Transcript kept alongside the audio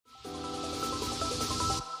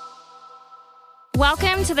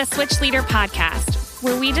Welcome to the Switch Leader Podcast,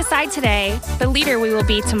 where we decide today the leader we will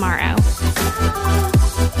be tomorrow.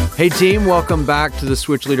 Hey team, welcome back to the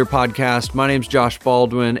Switch Leader Podcast. My name's Josh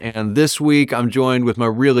Baldwin, and this week I'm joined with my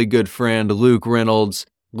really good friend, Luke Reynolds.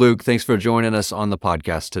 Luke, thanks for joining us on the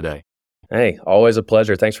podcast today. Hey, always a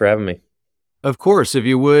pleasure. Thanks for having me. Of course, if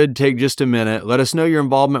you would, take just a minute. Let us know your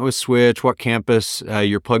involvement with Switch, what campus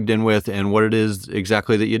you're plugged in with, and what it is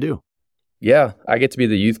exactly that you do. Yeah, I get to be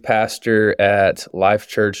the youth pastor at Life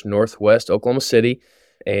Church Northwest, Oklahoma City.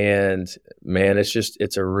 And man,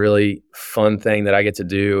 it's a really fun thing that I get to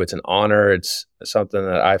do. It's an honor. It's something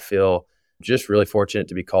that I feel just really fortunate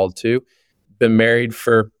to be called to. Been married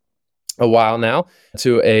for a while now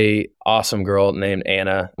to a awesome girl named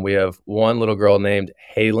Anna. We have one little girl named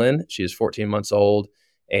Haylin. She is 14 months old.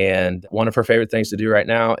 And one of her favorite things to do right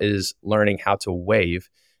now is learning how to wave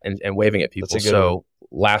and waving at people. So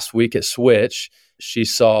last week at Switch, she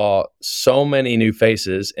saw so many new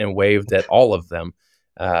faces and waved at all of them.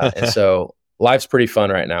 And so life's pretty fun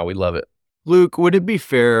right now. We love it. Luke, would it be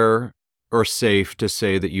fair or safe to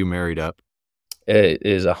say that you married up? It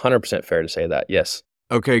is 100% fair to say that, yes.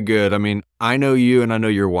 Okay, good. I mean, I know you and I know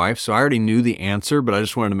your wife, so I already knew the answer, but I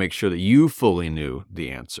just wanted to make sure that you fully knew the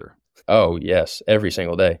answer. Oh, yes. Every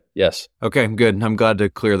single day. Yes. Okay, good. I'm glad to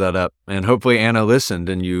clear that up. And hopefully Anna listened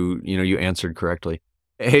and you answered correctly.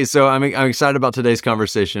 Hey, so I'm excited about today's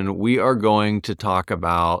conversation. We are going to talk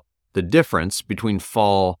about the difference between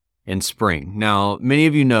fall and spring. Now, many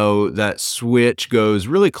of you know that Switch goes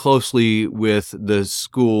really closely with the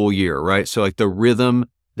school year, right? So like the rhythm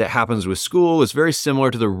that happens with school is very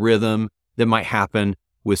similar to the rhythm that might happen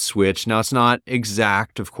with Switch. Now, it's not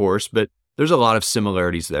exact, of course, but there's a lot of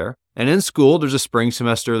similarities there. And in school, there's a spring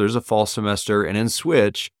semester, there's a fall semester, and in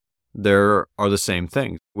Switch, there are the same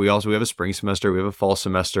things. We have a spring semester, we have a fall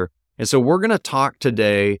semester. And so we're going to talk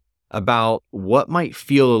today about what might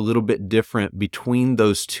feel a little bit different between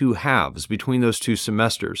those two halves, between those two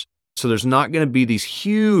semesters. So there's not going to be these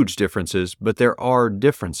huge differences, but there are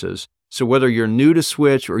differences. So whether you're new to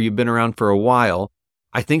Switch or you've been around for a while,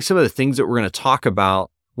 I think some of the things that we're going to talk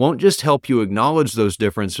about won't just help you acknowledge those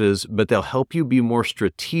differences, but they'll help you be more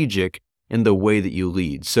strategic in the way that you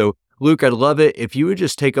lead. So Luke, I'd love it if you would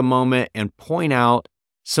just take a moment and point out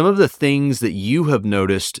some of the things that you have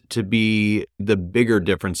noticed to be the bigger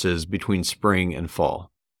differences between spring and fall.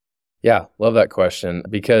 Yeah, love that question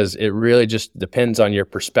because it really just depends on your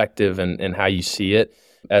perspective and how you see it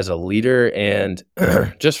as a leader. And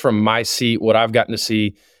just from my seat, what I've gotten to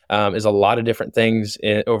see is a lot of different things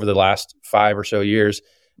over the last 5 or so years.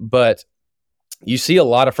 But you see a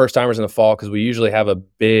lot of first timers in the fall because we usually have a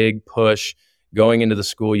big push going into the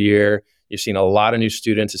school year. You've seen a lot of new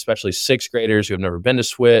students, especially sixth graders who have never been to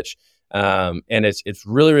Switch. And it's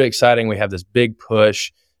really, really exciting. We have this big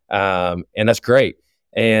push, and that's great.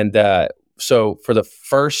 And so for the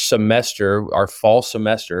first semester, our fall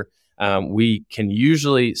semester, we can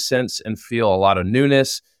usually sense and feel a lot of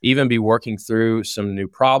newness, even be working through some new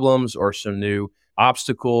problems or some new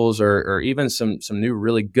obstacles or even some new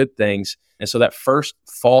really good things. And so that first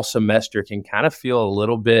fall semester can kind of feel a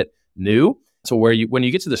little bit new. So when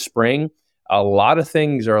you get to the spring, a lot of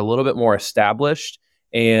things are a little bit more established.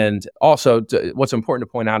 And also what's important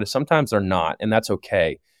to point out is sometimes they're not, and that's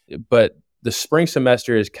okay. But the spring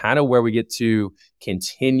semester is kind of where we get to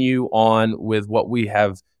continue on with what we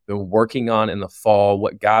have been working on in the fall,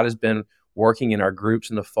 what God has been working in our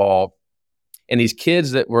groups in the fall. And these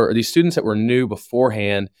students that were new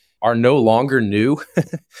beforehand are no longer new.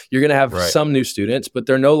 You're going to have some new students, but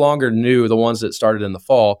they're no longer new, the ones that started in the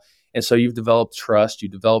fall. And so you've developed trust,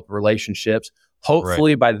 you've developed relationships.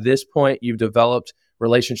 Hopefully by this point, you've developed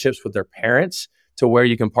relationships with their parents to where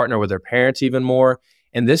you can partner with their parents even more.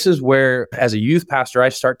 And this is where, as a youth pastor, I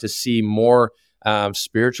start to see more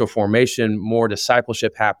spiritual formation, more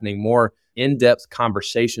discipleship happening, more in-depth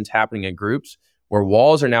conversations happening in groups where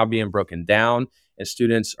walls are now being broken down and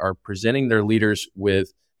students are presenting their leaders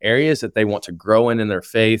with areas that they want to grow in their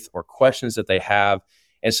faith or questions that they have.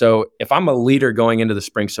 And so if I'm a leader going into the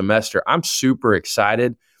spring semester, I'm super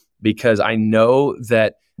excited because I know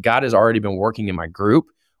that God has already been working in my group.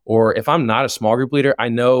 Or if I'm not a small group leader, I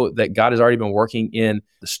know that God has already been working in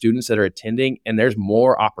the students that are attending, and there's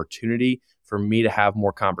more opportunity for me to have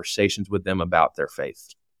more conversations with them about their faith.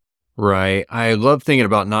 Right. I love thinking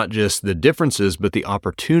about not just the differences, but the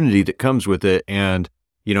opportunity that comes with it. And,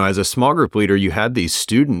 as a small group leader, you had these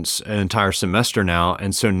students an entire semester now.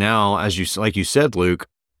 And so now, like you said, Luke,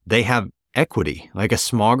 they have equity. Like a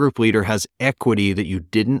small group leader has equity that you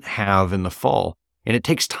didn't have in the fall. And it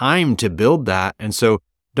takes time to build that. And so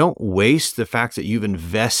Don't waste the fact that you've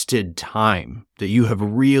invested time, that you have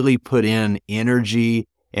really put in energy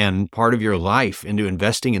and part of your life into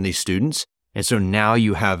investing in these students. And so now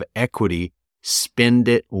you have equity. Spend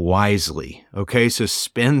it wisely. Okay. So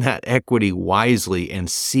spend that equity wisely and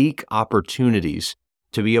seek opportunities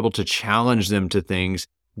to be able to challenge them to things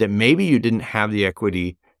that maybe you didn't have the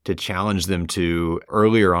equity to challenge them to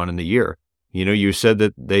earlier on in the year. You said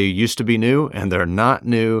that they used to be new and they're not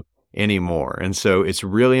new anymore. And so it's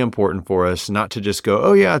really important for us not to just go,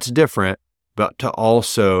 oh yeah, it's different, but to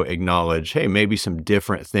also acknowledge, hey, maybe some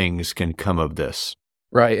different things can come of this.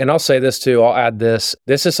 Right. And I'll say this too, I'll add this.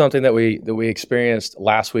 This is something that we experienced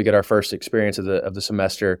last week at our first experience of the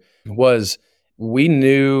semester was we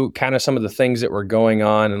knew kind of some of the things that were going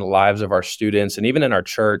on in the lives of our students and even in our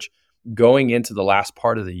church going into the last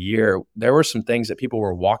part of the year. There were some things that people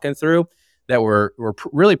were walking through that were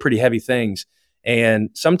really pretty heavy things. And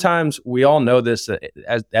sometimes we all know this,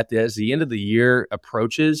 as the end of the year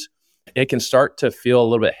approaches, it can start to feel a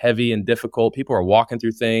little bit heavy and difficult. People are walking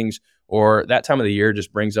through things, or that time of the year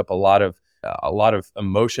just brings up a lot of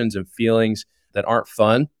emotions and feelings that aren't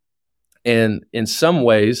fun. And in some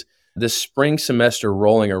ways, this spring semester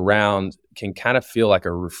rolling around can kind of feel like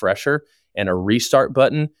a refresher and a restart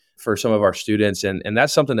button for some of our students. And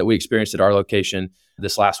that's something that we experienced at our location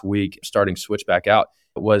this last week, starting Switch back out,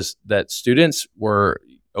 was that students were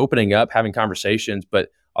opening up, having conversations, but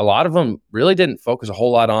a lot of them really didn't focus a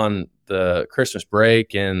whole lot on the Christmas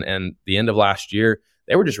break and the end of last year.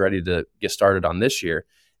 They were just ready to get started on this year.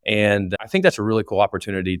 And I think that's a really cool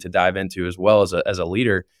opportunity to dive into as well as a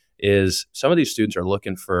leader, is some of these students are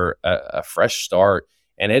looking for a fresh start,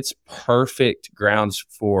 and it's perfect grounds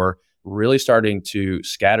for really starting to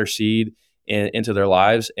scatter seed into their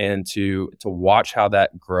lives and to watch how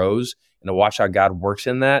that grows and to watch how God works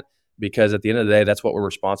in that. Because at the end of the day, that's what we're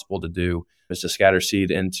responsible to do, is to scatter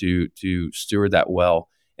seed and to steward that well.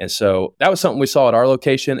 And so that was something we saw at our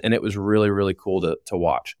location, and it was really, really cool to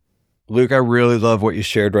watch. Luke, I really love what you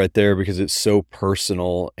shared right there because it's so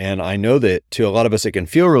personal. And I know that to a lot of us, it can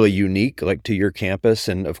feel really unique, like to your campus.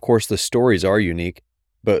 And of course, the stories are unique,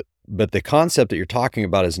 but the concept that you're talking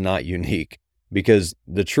about is not unique, because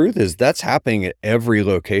the truth is that's happening at every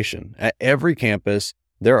location. At every campus,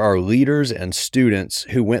 there are leaders and students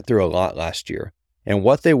who went through a lot last year. And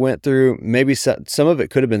what they went through, maybe some of it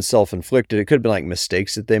could have been self-inflicted. It could have been like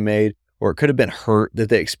mistakes that they made, or it could have been hurt that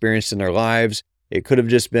they experienced in their lives. It could have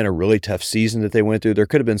just been a really tough season that they went through. There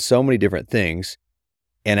could have been so many different things.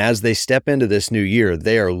 And as they step into this new year,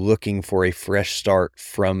 they are looking for a fresh start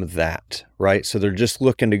from that, right? So they're just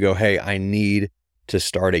looking to go, hey, I need to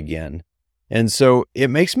start again. And so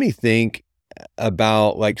it makes me think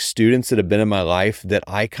about like students that have been in my life that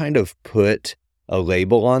I kind of put a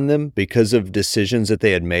label on them because of decisions that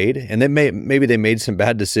they had made. And maybe they made some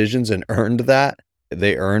bad decisions and earned that.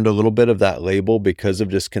 They earned a little bit of that label because of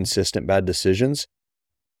just consistent bad decisions.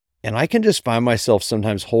 And I can just find myself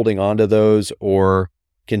sometimes holding on to those or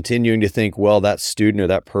continuing to think, well, that student or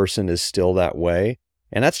that person is still that way.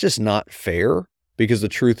 And that's just not fair, because the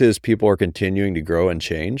truth is people are continuing to grow and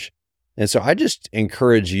change. And so I just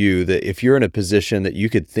encourage you that if you're in a position that you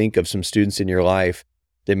could think of some students in your life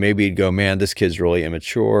that maybe you'd go, man, this kid's really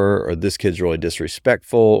immature, or this kid's really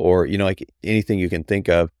disrespectful, or, like anything you can think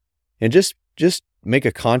of, and just make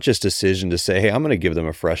a conscious decision to say, hey, I'm going to give them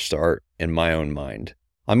a fresh start in my own mind.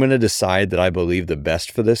 I'm going to decide that I believe the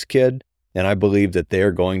best for this kid, and I believe that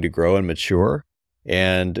they're going to grow and mature.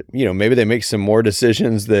 And, maybe they make some more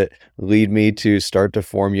decisions that lead me to start to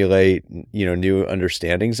formulate, new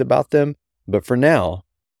understandings about them. But for now,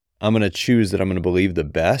 I'm going to choose that I'm going to believe the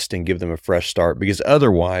best and give them a fresh start, because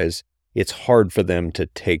otherwise it's hard for them to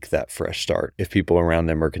take that fresh start if people around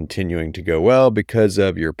them are continuing to go, well, because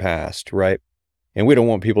of your past, right? And we don't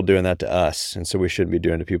want people doing that to us. And so we shouldn't be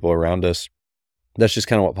doing to people around us. That's just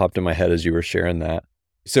kind of what popped in my head as you were sharing that.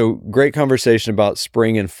 So great conversation about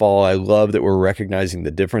spring and fall. I love that we're recognizing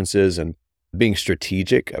the differences and being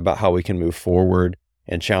strategic about how we can move forward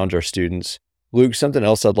and challenge our students. Luke, something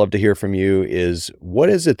else I'd love to hear from you is, what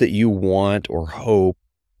is it that you want or hope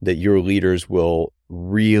that your leaders will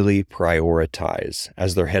really prioritize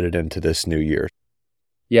as they're headed into this new year?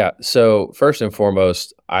 Yeah. So first and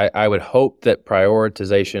foremost, I would hope that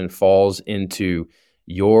prioritization falls into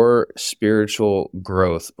your spiritual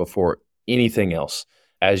growth before anything else.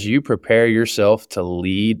 As you prepare yourself to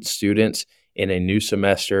lead students in a new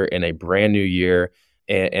semester, in a brand new year,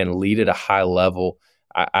 and lead at a high level,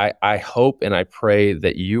 I hope and I pray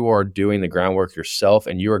that you are doing the groundwork yourself,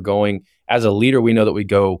 and you are going, as a leader, we know that we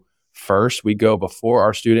go first, we go before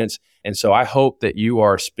our students. And so I hope that you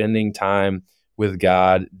are spending time with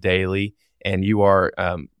God daily and you are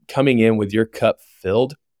coming in with your cup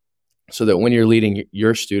filled so that when you're leading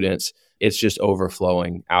your students, it's just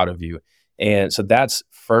overflowing out of you. And so that's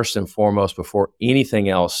first and foremost before anything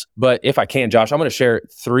else. But if I can, Josh, I'm going to share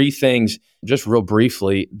 3 things just real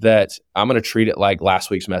briefly that I'm going to treat it like last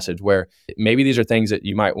week's message, where maybe these are things that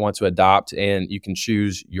you might want to adopt and you can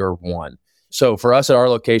choose your one. So for us at our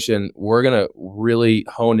location, we're going to really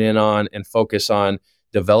hone in on and focus on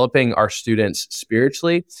developing our students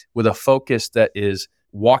spiritually with a focus that is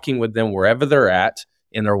walking with them wherever they're at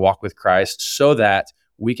in their walk with Christ, so that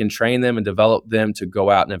we can train them and develop them to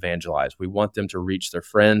go out and evangelize. We want them to reach their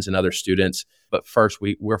friends and other students, but first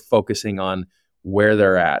we're focusing on where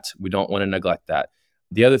they're at. We don't want to neglect that.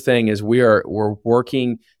 The other thing is we're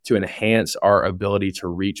working to enhance our ability to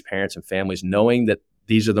reach parents and families, knowing that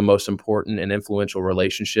these are the most important and influential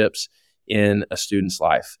relationships in a student's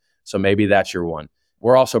life. So maybe that's your one.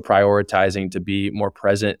 We're also prioritizing to be more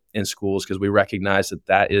present in schools because we recognize that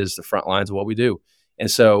that is the front lines of what we do. And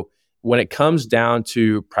so when it comes down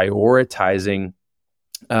to prioritizing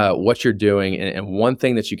what you're doing, and one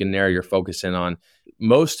thing that you can narrow your focus in on,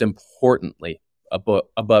 most importantly,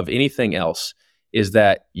 above anything else, is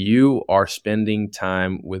that you are spending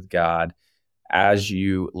time with God as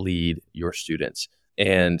you lead your students.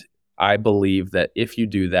 And I believe that if you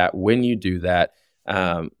do that, when you do that,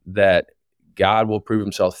 that God will prove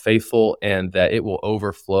himself faithful and that it will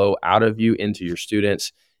overflow out of you into your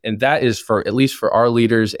students. And that is for, at least for our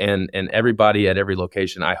leaders and everybody at every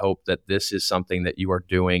location. I hope that this is something that you are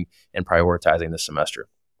doing and prioritizing this semester.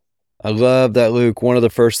 I love that, Luke. One of the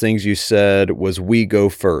first things you said was, we go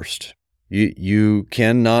first. You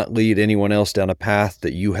cannot lead anyone else down a path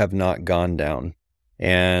that you have not gone down.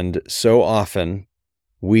 And so often,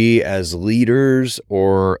 we as leaders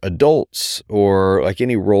or adults, or like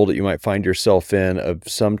any role that you might find yourself in of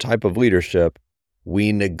some type of leadership,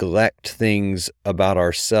 we neglect things about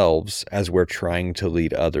ourselves as we're trying to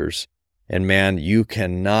lead others. And man, you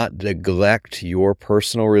cannot neglect your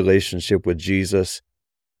personal relationship with Jesus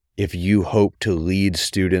if you hope to lead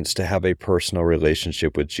students to have a personal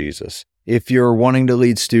relationship with Jesus. If you're wanting to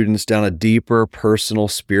lead students down a deeper personal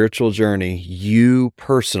spiritual journey, you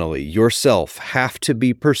personally, yourself, have to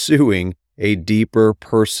be pursuing a deeper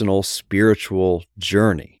personal spiritual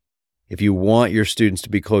journey. If you want your students to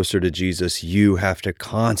be closer to Jesus, you have to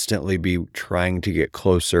constantly be trying to get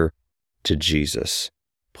closer to Jesus.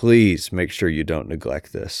 Please make sure you don't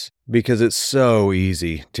neglect this, because it's so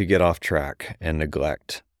easy to get off track and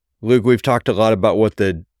neglect. Luke, we've talked a lot about what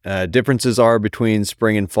the differences are between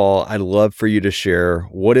spring and fall. I'd love for you to share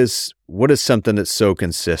what is something that's so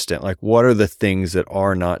consistent? Like, what are the things that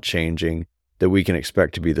are not changing that we can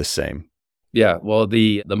expect to be the same? Yeah, well,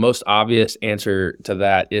 the most obvious answer to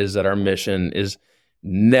that is that our mission is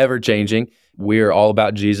never changing. We are all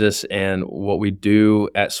about Jesus, and what we do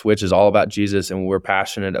at Switch is all about Jesus, and we're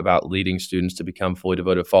passionate about leading students to become fully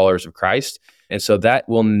devoted followers of Christ. And so that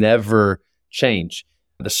will never change.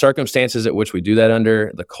 The circumstances at which we do that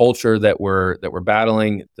under, the culture that we're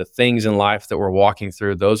battling, the things in life that we're walking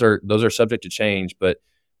through, those are subject to change. But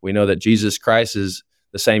we know that Jesus Christ is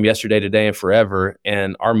the same yesterday, today, and forever.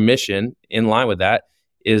 And our mission in line with that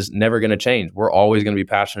is never going to change. We're always going to be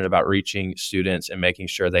passionate about reaching students and making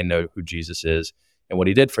sure they know who Jesus is and what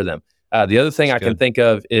he did for them. The other thing can think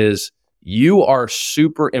of is you are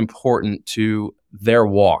super important to their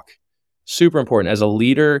walk, super important as a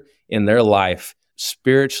leader in their life,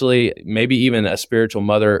 spiritually, maybe even a spiritual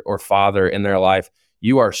mother or father in their life.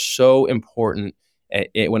 You are so important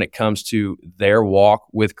when it comes to their walk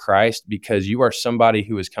with Christ, because you are somebody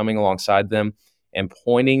who is coming alongside them and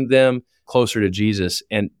pointing them closer to Jesus.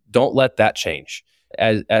 And don't let that change.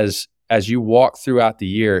 As you walk throughout the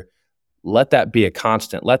year, let that be a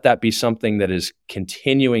constant. Let that be something that is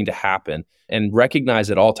continuing to happen, and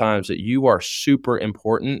recognize at all times that you are super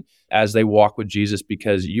important as they walk with Jesus,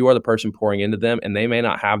 because you are the person pouring into them, and they may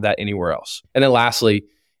not have that anywhere else. And then lastly,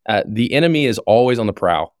 the enemy is always on the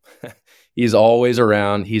prowl. He's always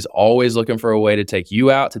around. He's always looking for a way to take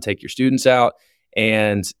you out, to take your students out,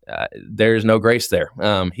 and there's no grace there.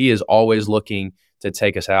 He is always looking to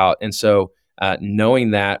take us out. And so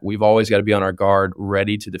knowing that, we've always got to be on our guard,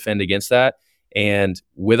 ready to defend against that. And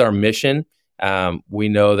with our mission, we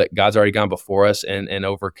know that God's already gone before us and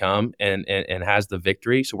overcome and has the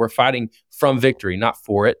victory. So we're fighting from victory, not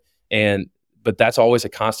for it. But that's always a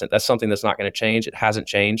constant. That's something that's not going to change. It hasn't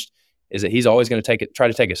changed, is that he's always going to try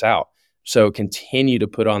to take us out. So continue to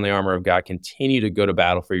put on the armor of God, continue to go to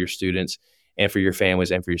battle for your students and for your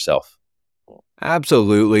families and for yourself.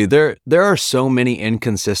 Absolutely. There are so many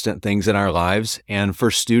inconsistent things in our lives. And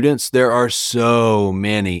for students, there are so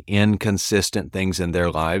many inconsistent things in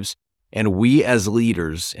their lives. And we as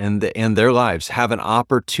leaders in their lives have an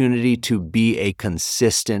opportunity to be a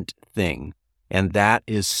consistent thing. And that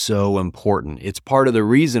is so important. It's part of the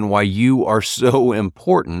reason why you are so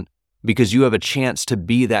important, because you have a chance to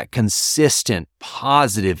be that consistent,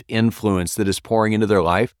 positive influence that is pouring into their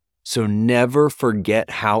life. So never forget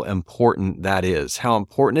how important that is, how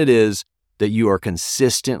important it is that you are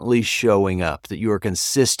consistently showing up, that you are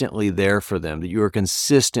consistently there for them, that you are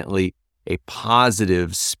consistently a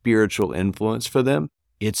positive spiritual influence for them.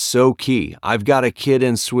 It's so key. I've got a kid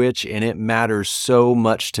in Switch, and it matters so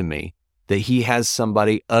much to me that he has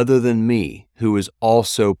somebody other than me who is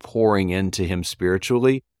also pouring into him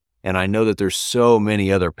spiritually. And I know that there's so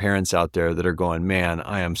many other parents out there that are going, man,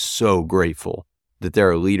 I am so grateful that there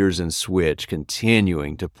are leaders in Switch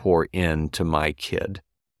continuing to pour into my kid.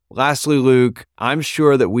 Lastly, Luke, I'm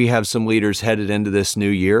sure that we have some leaders headed into this new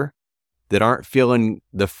year that aren't feeling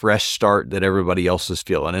the fresh start that everybody else is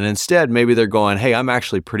feeling. And instead, maybe they're going, hey, I'm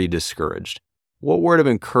actually pretty discouraged. What word of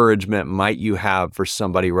encouragement might you have for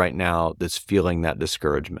somebody right now that's feeling that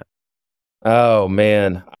discouragement? Oh,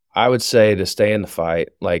 man. I would say to stay in the fight.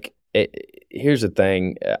 Here's the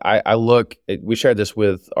thing. We shared this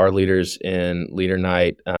with our leaders in Leader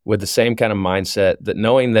Night with the same kind of mindset, that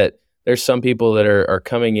knowing that there's some people that are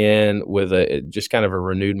coming in with just kind of a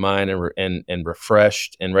renewed mind and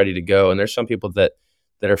refreshed and ready to go. And there's some people that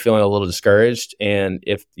are feeling a little discouraged. And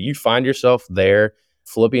if you find yourself there,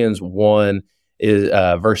 Philippians 1 is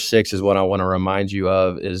verse 6 is what I want to remind you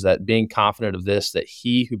of, is that being confident of this, that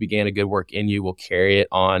he who began a good work in you will carry it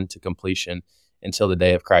on to completion until the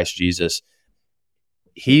day of Christ Jesus.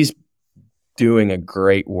 He's doing a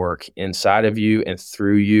great work inside of you and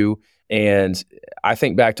through you. And I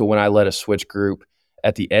think back to when I led a Switch group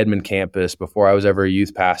at the Edmond campus before I was ever a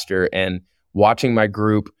youth pastor, and watching my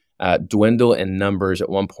group dwindle in numbers at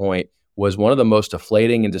one point was one of the most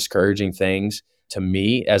deflating and discouraging things to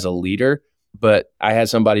me as a leader. But I had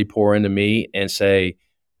somebody pour into me and say,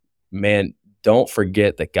 man, don't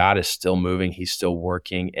forget that God is still moving. He's still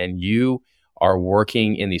working, and you are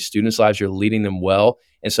working in these students' lives. You're leading them well.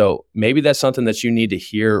 And so maybe that's something that you need to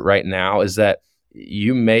hear right now, is that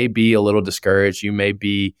you may be a little discouraged. You may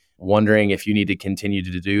be wondering if you need to continue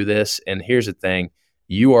to do this. And here's the thing.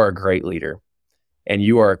 You are a great leader, and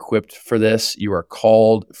you are equipped for this. You are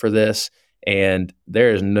called for this. And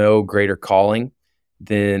there is no greater calling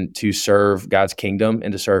than to serve God's kingdom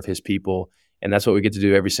and to serve his people. And that's what we get to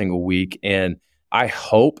do every single week. And I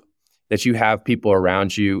hope that you have people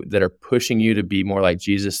around you that are pushing you to be more like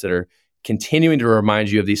Jesus, that are continuing to remind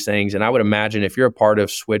you of these things. And I would imagine if you're a part of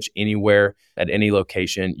Switch anywhere at any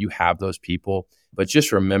location, you have those people. But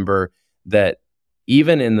just remember that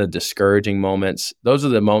even in the discouraging moments, those are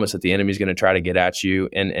the moments that the enemy is going to try to get at you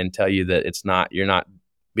and tell you that you're not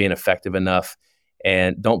being effective enough.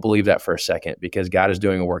 And don't believe that for a second, because God is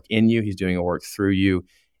doing a work in you. He's doing a work through you.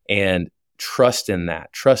 And trust in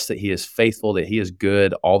that. Trust that he is faithful, that he is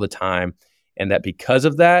good all the time. And that because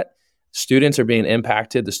of that, students are being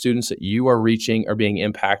impacted. The students that you are reaching are being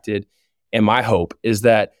impacted. And my hope is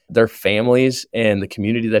that their families and the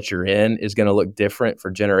community that you're in is going to look different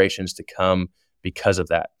for generations to come because of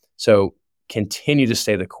that. So continue to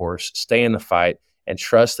stay the course, stay in the fight, and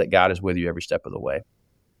trust that God is with you every step of the way.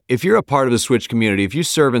 If you're a part of the Switch community, if you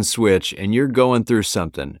serve in Switch and you're going through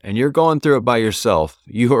something and you're going through it by yourself,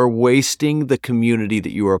 you are wasting the community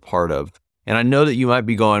that you are a part of. And I know that you might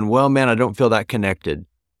be going, well, man, I don't feel that connected.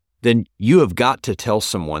 Then you have got to tell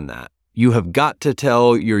someone that. You have got to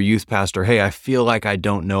tell your youth pastor, hey, I feel like I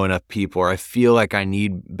don't know enough people, or I feel like I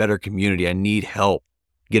need better community. I need help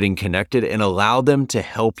getting connected, and allow them to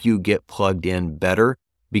help you get plugged in better,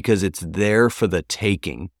 because it's there for the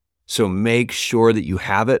taking. So make sure that you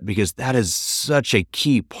have it, because that is such a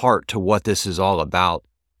key part to what this is all about.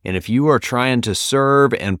 And if you are trying to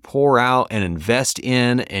serve and pour out and invest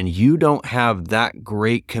in, and you don't have that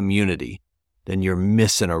great community, then you're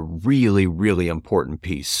missing a really, really important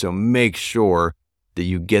piece. So make sure that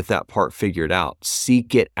you get that part figured out.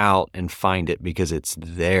 Seek it out and find it, because it's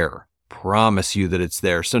there. Promise you that it's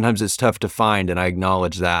there. Sometimes it's tough to find, and I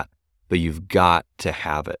acknowledge that, but you've got to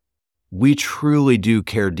have it. We truly do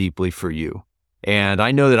care deeply for you. And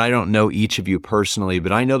I know that I don't know each of you personally,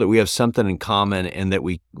 but I know that we have something in common, and that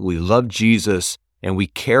we love Jesus, and we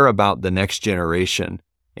care about the next generation.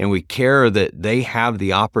 And we care that they have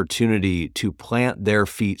the opportunity to plant their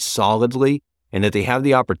feet solidly, and that they have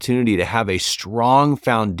the opportunity to have a strong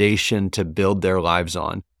foundation to build their lives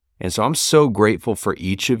on. And so I'm so grateful for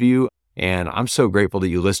each of you. And I'm so grateful that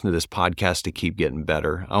you listen to this podcast to keep getting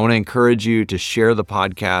better. I want to encourage you to share the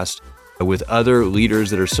podcast. with other leaders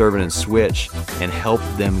that are serving in Switch and help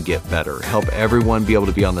them get better. Help everyone be able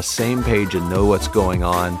to be on the same page and know what's going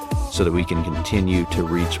on so that we can continue to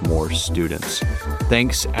reach more students.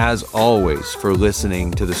 Thanks, as always, for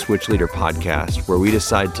listening to the Switch Leader Podcast, where we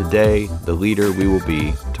decide today the leader we will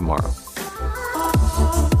be tomorrow.